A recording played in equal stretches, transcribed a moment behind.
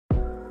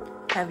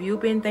Have you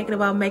been thinking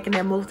about making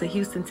that move to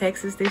Houston,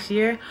 Texas this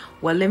year?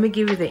 Well, let me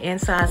give you the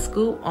inside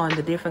scoop on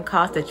the different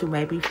costs that you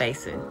may be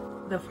facing.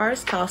 The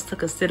first cost to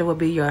consider will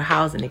be your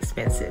housing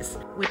expenses.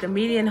 With the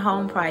median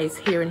home price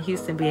here in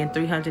Houston being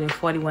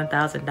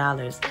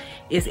 $341,000,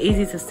 it's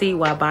easy to see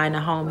why buying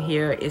a home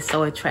here is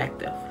so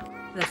attractive.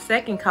 The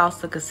second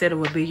cost to consider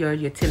would be your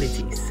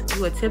utilities.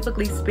 You would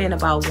typically spend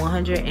about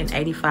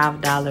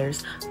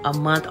 $185 a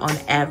month on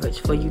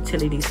average for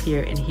utilities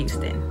here in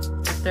Houston.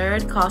 The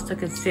third cost to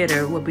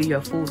consider would be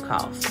your food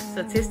costs.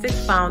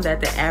 Statistics found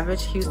that the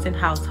average Houston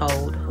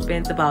household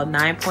spends about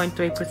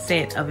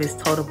 9.3% of its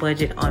total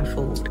budget on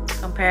food,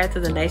 compared to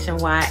the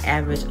nationwide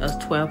average of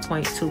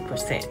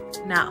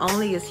 12.2%. Not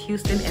only is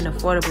Houston an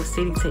affordable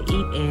city to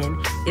eat in,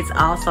 it's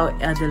also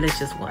a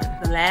delicious one.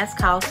 The last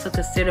cost to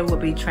consider would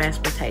be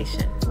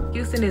transportation.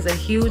 Houston is a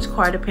huge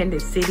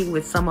car-dependent city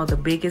with some of the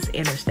biggest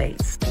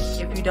interstates.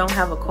 If you don't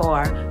have a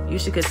car, you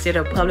should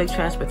consider public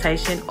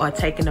transportation or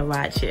taking a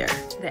rideshare.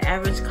 The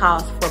average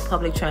cost for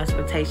public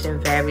transportation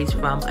varies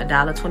from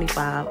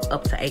 $1.25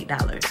 up to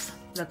 $8.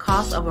 The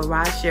cost of a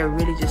rideshare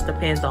really just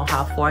depends on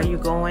how far you're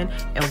going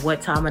and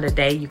what time of the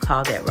day you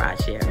call that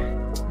rideshare.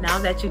 Now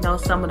that you know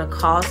some of the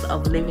costs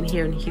of living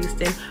here in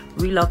Houston,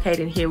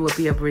 relocating here will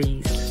be a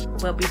breeze.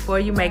 But before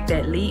you make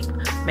that leap,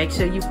 make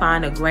sure you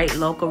find a great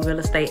local real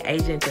estate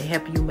agent to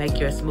help you make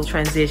your smooth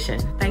transition.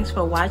 Thanks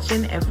for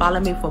watching, and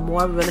follow me for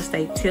more real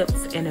estate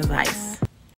tips and advice.